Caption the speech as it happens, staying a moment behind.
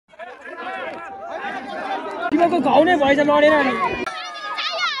जिबोको घाउ नै भएछ लडेर नि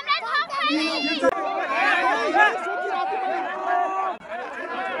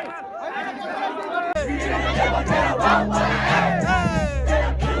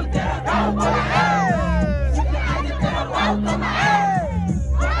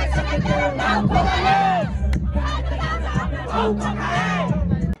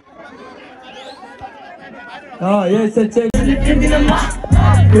yes, check.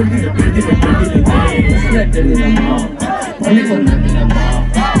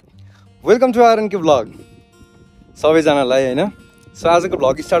 Welcome to RNK blog सबैजनालाई होइन। सो आजको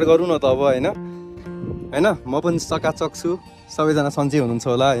ब्लग स्टार्ट गरौँ न त अब होइन होइन म पनि चकाचक छु, सबैजना सन्चै हुनुहुन्छ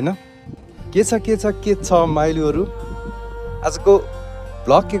होला होइन। के छ माइलुहरू। आजको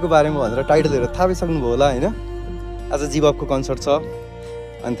ब्लग के को बारेमा भनेर टाइटल हेरेर थाहा पाइसक्नुभयो होला होइन। आज जीवको कन्सर्ट छ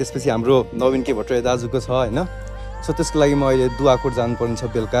अनि त्यसपछि हाम्रो नवीन के भट्टराई दाजुको छ होइन। सो त्यसको लागि म अहिले दुवाकोट जानुपर्ने छ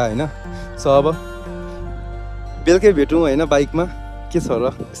बेलुका होइन। सो अब बेलुकै भेटौँ होइन बाइकमा। के छ र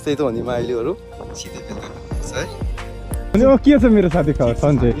यस्तै त हो नि माइलीहरू सिधै बेलुका छ है। अनि ओ के छ मेरो साथी खबर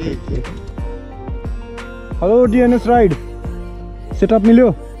सन्चै। हेलो डिएनएस राइड सेटअप मिल्यो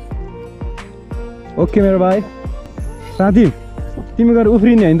ओके मेरो भाइ। साथी तिमी गएर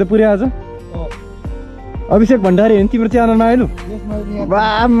उफ्रिने होइन त पुरै आज। अभिषेक भण्डारी होइन तिम्रो च्यानलमा आइलु बा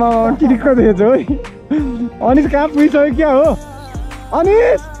म टिटिक्क देखेछु है। अनिस कहाँ पुगिसक्यो क्या हो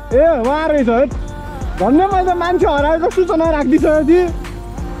अनिस ए उहाँ रहेछ है भन्ने मैले मान्छे हराएको सूचना राखिदिइसकेको थिएँ।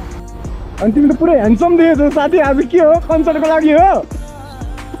 अनि तिमी त पुरै ह्यान्डसम देखेछौ साथी। आज के हो कन्सर्टको लागि हो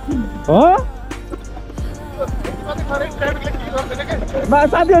बा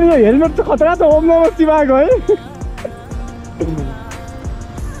साथी। अनि यो हेलमेट चाहिँ खतरा छ ओम नमः शिवायको है।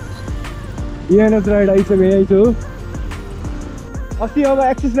 यहाँ राइड आइसक्यो यहीँ छु। अस्ति अब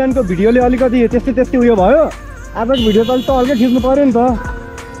एक्सिस ब्यान्डको भिडियोले अलिकति त्यस्तै उयो भयो। आजको भिडियो त अलिक त अर्कै खिच्नु पऱ्यो नि त।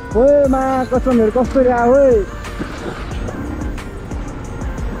 ओए मा कसमहरू कस्तो ल्या हो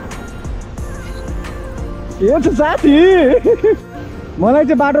के छ साथी। मलाई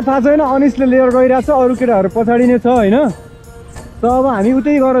चाहिँ बाटो थाहा छैन। अनिसले लिएर गइरहेको छ, अरू केटाहरू पछाडि नै छ होइन। त अब हामी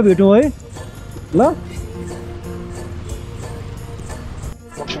उतै गएर भेटौँ है ल।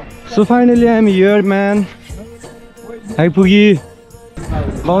 So finally I am here man. आइपुगी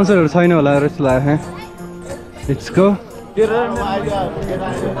बााउन्सरहरू छैन होला जस्तो लाग्यो। Let's go.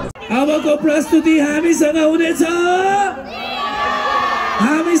 अबको प्रस्तुति हामीसँग हुनेछ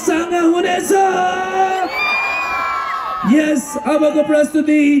यस। अबको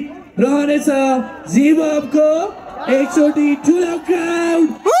प्रस्तुति रहनेछ जीवको एकचोटि ठुलो क्राउड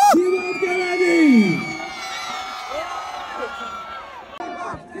जीवका लागि।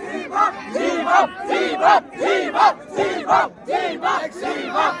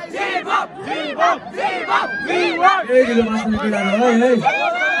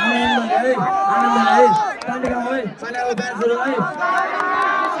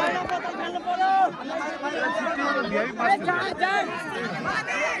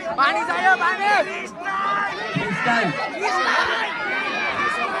 पानी चाहियो पानी।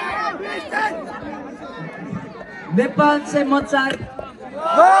 नेपाल से मचार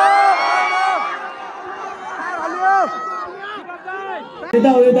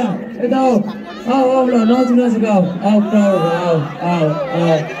यता हो आओ ल नजिक आओ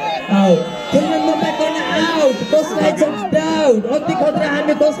खेल्न नपाइकन आउट। कसलाई छ डाउट अति खतरा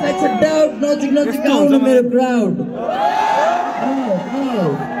हामी कसलाई छ डाउट। नजिक आउनु मेरो क्राउड।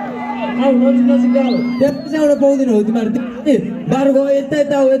 आउ नजिक आउ। त्यहाँ चाहिँ आउन पाउँदैन हो तिमीहरू बाह्र गयो यता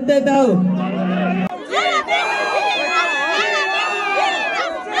आऊ।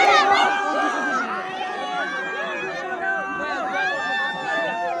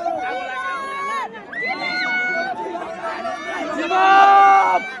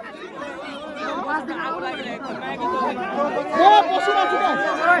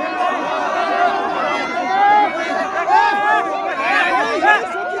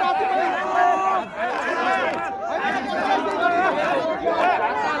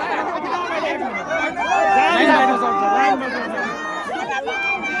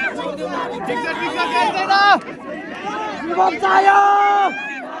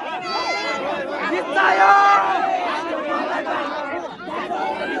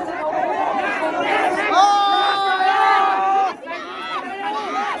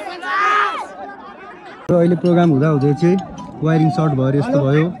 अहिले प्रोग्राम हुँदै चाहिँ वायरिङ सर्ट भएर यस्तो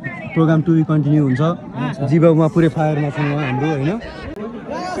भयो। प्रोग्राम टु बी कन्टिन्यू हुन्छ। जीवमा पुरै फायरमा छ हाम्रो होइन।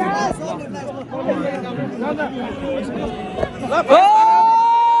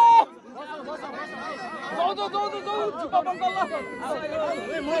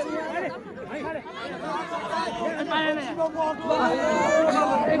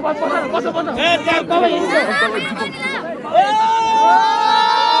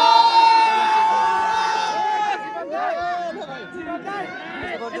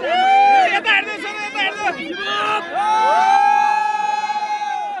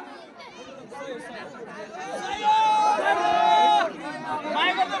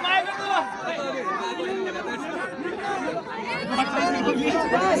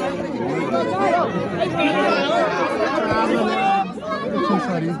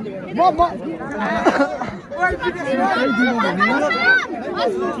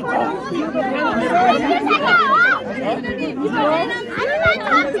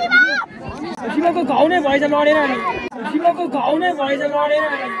 शिवको घाउ नै भएछ लडेर नि शिवको घाउ नै भएछ लडेर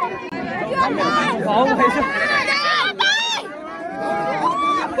नि घाउ भएछ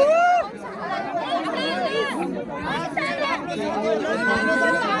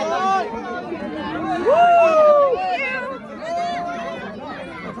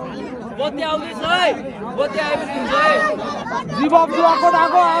बत्ती आउँदैछ है बत्ती आएपछि हुन्छ है जीवको जुवाको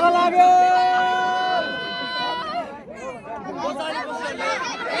धागो हारा लाग्यो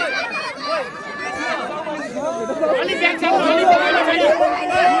अलि ब्याक छ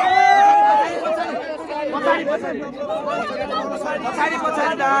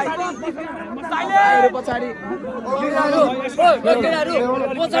पछाडी दाइ पछाडी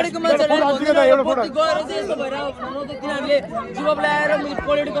पछाडिको मान्छेहरुले गएर चाहिँ यस्तो भइरहेको छ न त तिनीहरूले जुवाब ल्याएर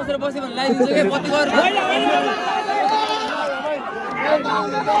पोलिटिक कसेर बस्यो भने लाइदिन्छ के बत्ती गएर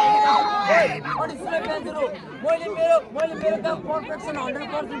मैले मेरो काम पर्फेक्सन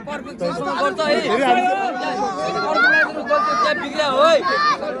 100% पर्फेक्सन गर्छ है अर्गनाइजरको गल्ती त्यहाँ बिग्रियो है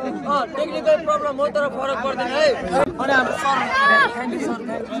टेक्निकल प्रब्लम हो तर फरक पर्दैन है अनि हाम्रो sir thank you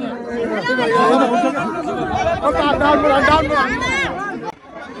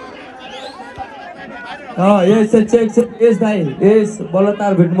sir thank you यस भाइ यस बल्ल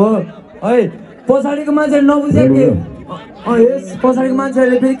तार भेट्नु है पछाडिको मान्छेले नबुझे के यस पछाडिको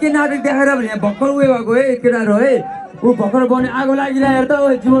मान्छेहरूले फेरि के नाटक देखाएर भने भर्खर उयो भएको है केटाहरू है ऊ भर्खर बने आगो लागिरहेको त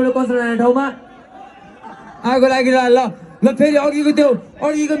जीवनले कसरी लाने ठाउँमा आगो लागिरहेको ल फेरि अघिको त्यो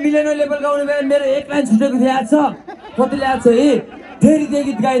अघिको मिलेनर लेभल गाउने बेला मेरो एक लाइन छुटेको थियो याद छ कतिले याद छ है फेरि त्यही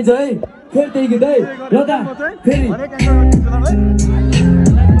गीत गाइन्छ है फेरि त्यही गीत है ल त फेरि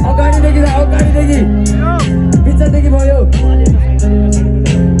अगाडिदेखि पिछादेखि भयो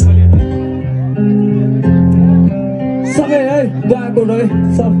सबै है दुआको है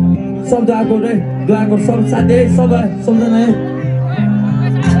सब दुआको है दुआको सब साथी है सब सम्झना है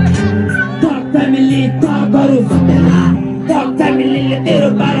Thok family Thokहरु सुन्दैला Thok family ले तेरो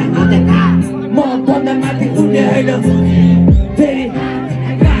बारे नदेखा म भन्दा माथि उड्ने हैन फेरि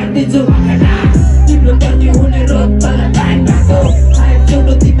काट्दिन्छु भगना तिम्रो गल्ती हुने रोज तल पाइरहेको आइ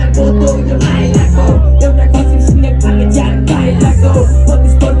छोटो तिमीको दोयो आइरहेको एउटा खसी सुन्ने खाने ज्यान पाइरहेको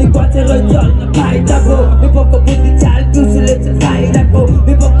प्रतिस्पर्धी बचेर जल्न पाइरहेको विपक्षको बुद्धि चाल टुसुले चाहिँ खाइरहेको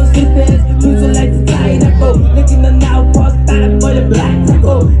विपक्षको सिर्फेस टुसुलाई चाहिँ खाइरहेको लेकिन नाउ फर्स्ट टाइम मैले ब्लाइन्ड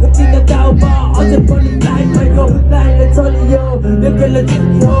भएको किन टाउमा अझै पनि ब्लाइन्ड भएको ब्लाइन्डले चलियो बेलले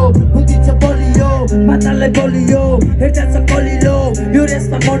जित्यो बुद्धि छ बलियो मातालाई बलियो हेर्दा छ कलिलो यो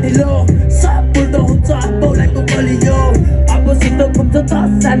रेसमा मटिलो सब उल्टो हुन्छ आफूलाईको बलियो अब सिधो घुम्छ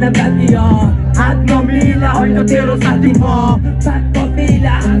 10 जना बाँकी हात नमिला होइन तेरो साथी म साथ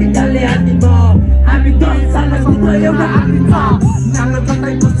नमिला हाती डाले हाती म हामी 10 सालमा सुत्र एउटा हाती छ नाङ्गो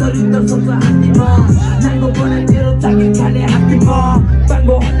कतै कसरी त सोच्छ हाती म नाङ्गो बनाइ तेरो चाकी खाने हाती म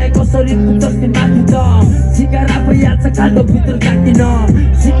बाङ्गो हल्लाइ कसरी पुग्छस् माथि त शिकार आफै याद छ खाल्डो भित्र जाकिन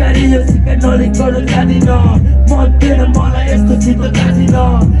शिकारी यो शिकार नले गर्नु जानिन मन तेर मलाई यस्तो छिटो जानिन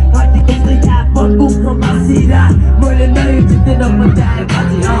हाती कस्तो याद मन कुखुरो मासिरा मैले नै जित्दैन म जाने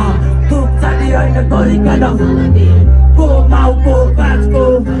बाजी थोक जाने होइन तरिका नहुने को माउको बाजको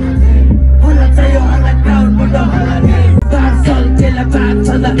होला चाहिँ होला ग्राउन्डबाट होला नि पार्सल केला बात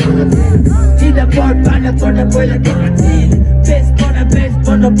छँदा चिना पढ्बाट पढ्न पहिला चिन बेस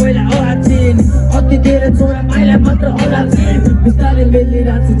पढ्न पहिला ओहाचिन अति धेरै छोरा माइला मात्र होला चिन बिस्तारै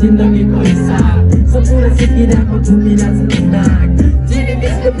मिलिरहेछ जिन्दगीको हिसाब सब पुरा सिकिरहेको झुमिरहेछ दिमाग चिनी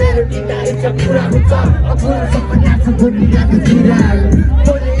मिसको मेरो टिका इच्छा पुरा हुन्छ अधुरा सपना छ घुमिरहेको चिराग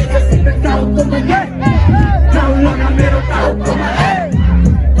मैले एउटा सिक्रेट टाउको मैले टाउ लगा मेरो टाउको मैले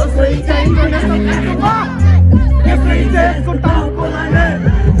दोस्रो इच्छा इन्टरनेसनल काटो तेस्रो इच्छा यसको टाउको लाने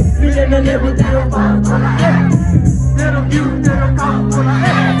मिलेन लेभल तेरो बाउको लाने तेरो भ्यू तेरो टाउको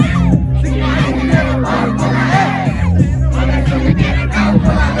लाने तेरो बाउको लाने मलाई सुने तेरो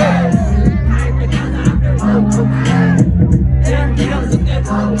टाउको लाने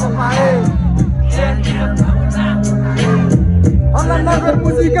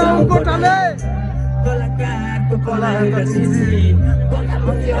Música, un cortale. गरेका सिसी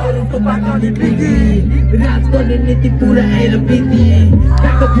गोर्खापति अरूको बाटोले बिगी राज गर्ने नीति पुरा आएर बिती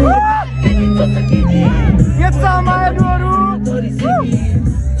काको फुल Kxa Mayaluharu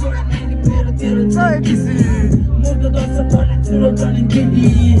जोडा नानी मेरो तेरो छ मुर्को दर्शकहरूले ठुलो गर्ने केटी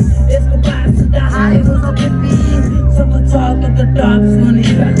यसको बासुदा हारेको छ पेपी सब चक त टप्स हुने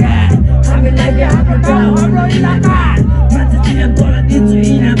इलाका हामीलाई के आफ्नो ठाउँ हाम्रो इलाका मान्छे चिनाम तोरा दिन्छु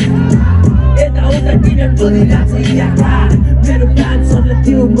इनाम यताउता किन डोलिरहेको छ इलाका मेरो फ्यान्सहरूले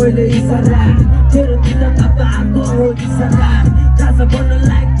दियो मैले इसारा तेरो दिन ताप्दा आएको हो इसारा खासा गर्न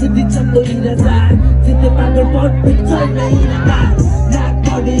लायक बुद्धि चम्दो इराजा जित्ने पागल पट छैन इलाका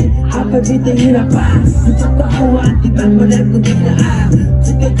बॉडी आप बीते ही रखा जितना हुआ दिमाग में रख दिया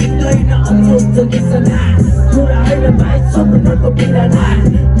जितने जितने ही ना अफसोस तो किसना पूरा है ना भाई सब ना को पिला ना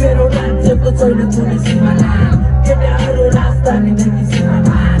मेरो राज्य को चलने चलने सीमाना ये डारो रास्ता नहीं सीमा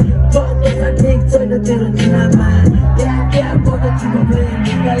बहुत सा ठीक चलने तेरे जिनामा क्या बहुत अच्छी बने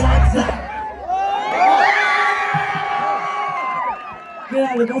गलाक्सा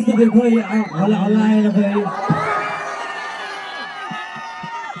मेरा लोग कौन सा देखो ये हला हला है ना भाई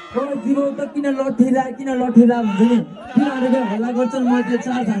जीरो त किन लठिरा भन्छ नि किनभने हल्ला गर्छन् म त्यो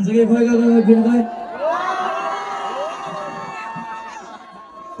चार खान्छु कि खोइ गयो फेरि गए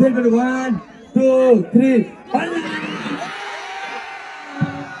फेरि 1 2 3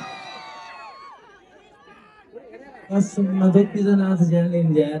 कसम जतिजना आउँछ ज्यान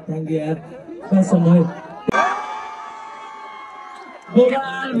इन्डिया थ्याङ्क यू यार कसम है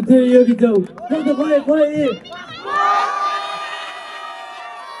भगवान थियो यो गीत जाऊ त गए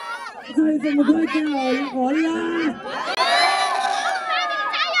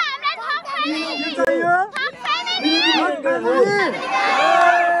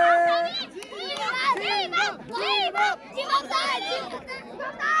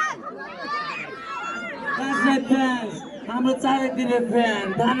हाम्रो चारैतिर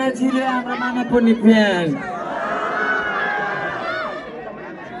फ्यान थाना छिरे हाम्रो मामा पनि फ्यान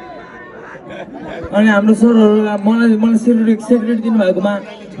अनि हाम्रो सरहरूलाई मलाई सेक्युरिटी दिनुभएकोमा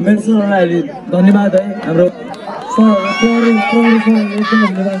मेरो सरहरूलाई अहिले धन्यवाद है हाम्रो सरहरूलाई एकदम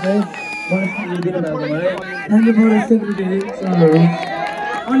धन्यवाद है मलाई दिनुभएकोमा है थ्याङ्क यू फर सेक्युरिटी सरहरू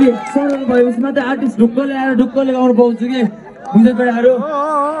अनि सरहरू भएपछि मात्रै आर्टिस्ट ढुक्कले आएर ढुक्कले गाउनु पाउँछु कि हुन्छ केटाहरू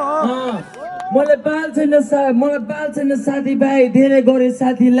मलाई बाल छैन साथीभाइ धेरै गरे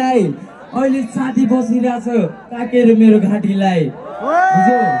साथीलाई अहिले साथी बसिरहेछ काटेर मेरो घाँटीलाई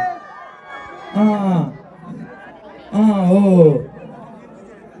बुझ्यौ हो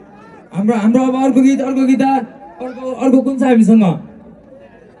हाम्रो अब अर्को गीत अर्को कुन छ हामीसँग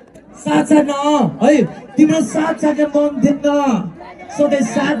साथ छैन है तिम्रो साथ छैन मन थिएन सधैँ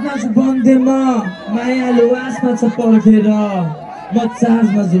साथमा छु बन्थेँ म मायालु आसमा छ पर्थेर म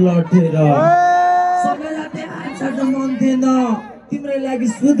चार्जमा छु लड्थेर सबै रातै हात छाड्न मन थिएन तिम्रो लागि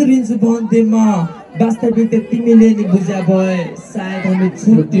सुध्रिन्छु भन्थेँ म वास्तविक त तिमीले नि बुझा भए सायद हामी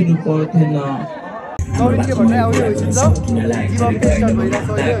छुट्टिनु पर्थेन के भन्दै आउने हुन्छ जीवन पेस्ट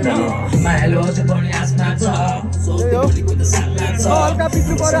भइरहेको छ मायालु अझ बढी आस्था छ हल्का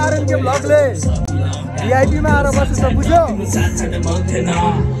पिछु पर आरएन के भ्लगले भिआइपी मा आएर बस्छ बुझ्यो साथ छैन मन थिएन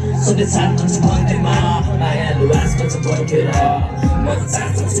सधैँ साथमा छु भन्थेँ म मायालु आसमा छ पर्थेर म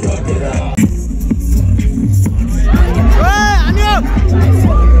चार्जमा छु लड्थेर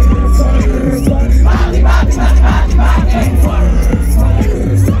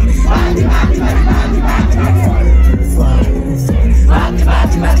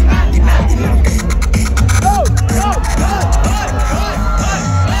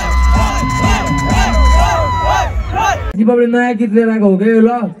दीपावली नयाँ गीत लिएर आएको हो कि ल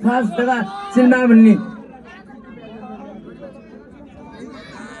फास्ट दादा सिनेमा भन्ने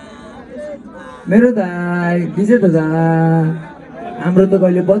मेरो त डिजे त हाम्रो त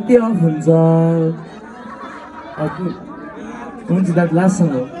कहिले बत्ती अफ हुन्छ हुन्छ दादा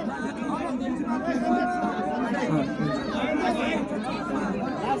लास्टसँग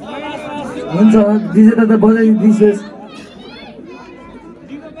हुन्छ डिजे त बजाइदिनुहोस्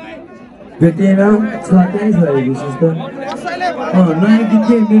भेटिएन त्यहीँ छ विशेष त नयाँ गीत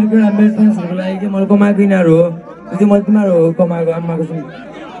के मेरो फ्यान्सहरूको लागि के मैले कमाएको यिनीहरू हो त्यो मैले तिमीहरू हो कमाएको आमाको छु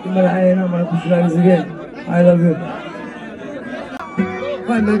तिमीहरू आएन मलाई खुसी लागेको छ कि आई लभ यु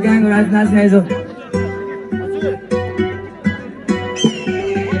मेरो ग्याङको नाच्ने आइज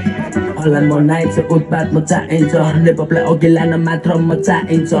हल्ला मनाइन्छ उत्पात म चाहिन्छ नेपलाई अघि लान मात्र म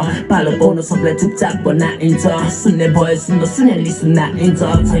चाहिन्छ पालो पाउन सबलाई चुपचाप बनाइन्छ सुन्ने भयो सुन्नेली सुनाइन्छ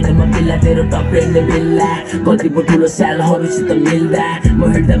छैन म बिल्ला तेरो टक्रेले बिल्ला कति पो ठुलो स्यालहरूसित मिल्दा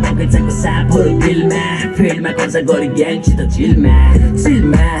म हिँड्दा बगैँचाको सापहरू बिलमा फिल्डमा कब्जा गरी ग्याङसित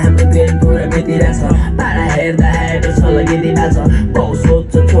चिलमा हाम्रो ब्रेन पुरा बितिरहेछ पारा हेर्दा हेर्दा सलगिदिरहेछ बाउ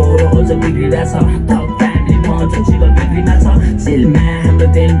सोध्छ छोरो अझ बिग्रिरहेछ थक फ्यामिली भन्छ जीवन बिग्रिमा छ चिलमा हाम्रो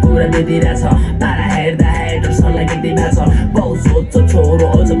ब्रेन पुरा बितिरहेछ पारा हेर्दा हेर्दा सलगिदिरहेछ बाउ सोध्छ छोरो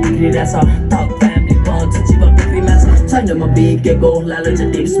अझ बिग्रिरहेछ थक फ्यामिली भन्छ जीवन बिग्रिमा छ छैन म बिकेको लालो छ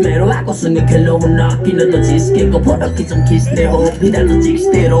टिप्स मेरो आकर्षण खेल्नु हुन्न किन त जिस्केको फोटो खिचौँ खिच्ने हो बिदा त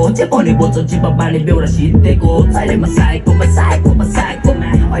जिक्स्तेरो जे पनि बोल्छ जीव बानी बेउरा सिद्धेको छैन म साइकोमा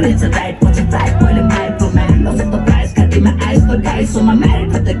अहिले छ राइट पछि राइट मैले माइक्रोमा नसे त प्राइस खातीमा आइस त गाइसोमा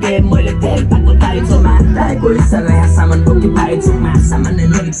म्यारिड त गेम मैले तेल पाएको तारिसोमा राखेको इसारा यहाँ सामान बोकी पाइछुमा सामान्य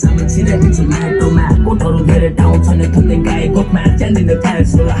नरिक सामान छिराइदिन्छु माटोमा कोठहरू धेरै ठाउँ छन् थन्दै गाई गोठमा च्यान्दिँदै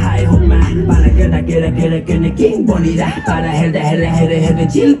टाइल्स र हाई होममा पारा केटा किङ बनिरा पारा हेर्दा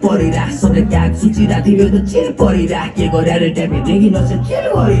चिल परिरा सबै क्याग सुचिरा थियो त चिल परिरा के गरेर ट्यापेदेखि नसे चिल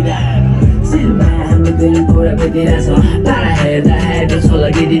गरिरा चिलमा हाम्रो दिल पुरा बितिरहेछ पारा हेर्दा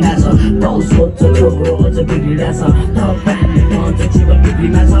सलगिदिरहेछ बाउ सोध्छ छोरो अझ बिग्रिरहेछ थप फ्यामिली भन्छ जीवन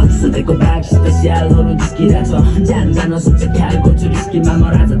बिग्रिमा छ सुतेको बाघसित स्यालहरू जिस्किरहेछ जान सक्छ ख्याल गर्छु रिस्कीमा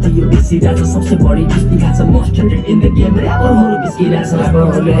म राजा थियो बिसिरहेछ सबसे बढी किस्ती खान्छ most hated in the game ऱ्यापरहरू बिस्किरहेछ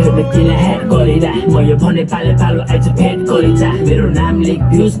ऱ्यापरहरूले हेर्दा किन हेड गरिरा म यो भने पालो आइज भेट गरिजा मेरो नाम लिक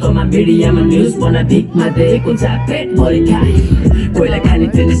भ्युज कमा मिडियामा न्युज बना धिकमा दिएको छ पेट भरि खा कोइला खाने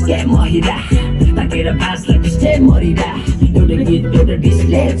टेनिस गेम महिरा ताकेर बाँसलाई डिस्टे मरिरा एउटा गीत एउटा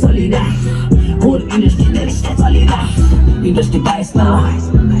display चलिरा whole industry next चलिरा industry बाइसमा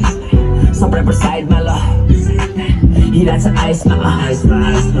सब ऱ्यापर साइडमा ल हिरा छ आइसमा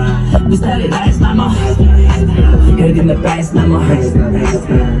बिस्तारै राइसमा म हेर्दिन प्राइसमा म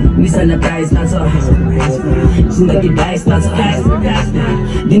निशाना प्राइसमा छ जिन्दगी डाइसमा छ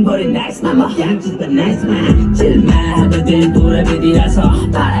दिनभरि नाइसमा म नाइसमा चिलमा हाम्रो दिन पुरा बितिरहेछ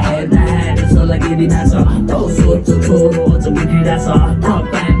पारा हेर्दा सलगिदिरहेछ बाउ सोध्छ छोरो अझ बिग्रिरहेछ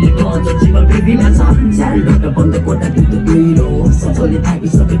थप फ्यामिली भन्छ जीवन बिग्रिमा छ चार ढोका बन्द कोठा त्यो उहिरो सबैले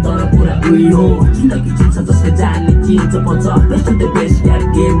थाकिसके तर पुरा उहिरो जिन्दगी चिन्छ जसले जान्ने चिन्छ पन्छ बेस्ट द बेस्ट यार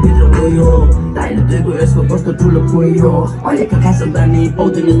गेम भित्र गयो ताइले दिएको यसको कस्तो ठुलो कोही हो अहिलेको खासमा नि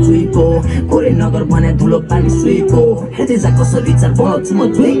पाउँदैन चुइको कोरे नगर बनाए धुलो पानी सुइको हेर्दै जा कसरी चार बनाउँछु म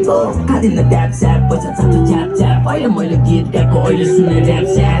चुइको खादिन ट्याप स्याप पैसा चाप्छु च्याप अहिले मैले गीत गाएको अहिले सुने ऱ्याप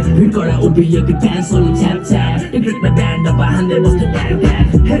स्याप भिडकडा उभिएको फ्यान्सहरू च्याप टिकटमा ब्यान्ड बाँध्दै बस्दै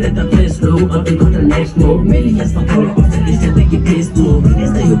ट्याप हेरे त फ्रेस लुक अति खतरा नेक्स्ट मुभ मिलियन्समा फलो गर्छ लिस्टदेखि फेसबुक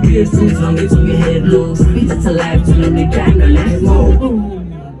यस्तै यो बियर सुज सँगै हेड लुक्स बिच छ लाइफ चलाउने टाइम र लेट्स मुभ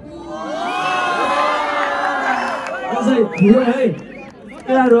ठुलो है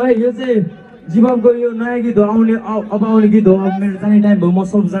केटाहरू है यो चाहिँ जीवनको यो नयाँ गीत हो आउने गीत हो अब मेरो जाने टाइम भयो म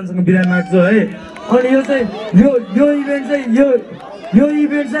सबजनासँग बिरामी माग्छु है अनि यो चाहिँ यो इभेन्ट चाहिँ यो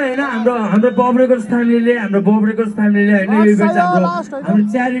इभेन्ट चाहिँ होइन हाम्रो बब रेकर्ड्स फ्यामिलीले होइन यो इभेन्ट चाहिँ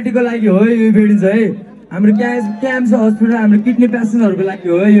हाम्रो च्यारिटीको लागि हो यो इभेन्ट चाहिँ है हाम्रो क्यान्सर हस्पिटल हाम्रो किडनी पेसेन्टहरूको लागि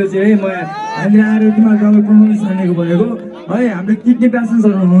हो यो चाहिँ है हामीले आएर तिमीहरूको अब पर्फर्मेन्स हानेको भनेको है हाम्रो किडनी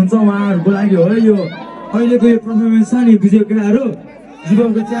पेसेन्टहरू हुनुहुन्छ उहाँहरूको लागि हो यो अहिलेको यो पर्फर्मेन्स छ नि बुझ्यो केटाहरू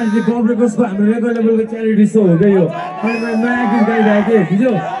जीवनको च्यारिटी बब रेकर्ड्सको हाम्रो रेकर्ड लेभलको च्यारिटी सो हो क्या यो अनि मैले नयाँ गीत गाइरहेको थिएँ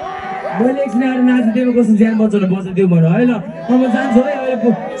बुझ्यो मैले एकछिन आएर नाचिदिएको कस्तो ज्यान बचाउनु बचाइदियो भनेर है ल म जान्छु है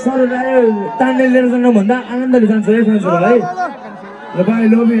अहिले सर आयो तान्दै लिएर जानु भन्दा आनन्दले जान्छु है फ्रेन्ड्सहरू है ल बाई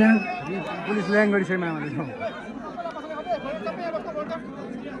लभ यु यार पुलिस ल्याङ्ग गरिसक्यो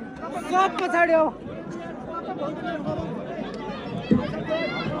सब पछाडि हो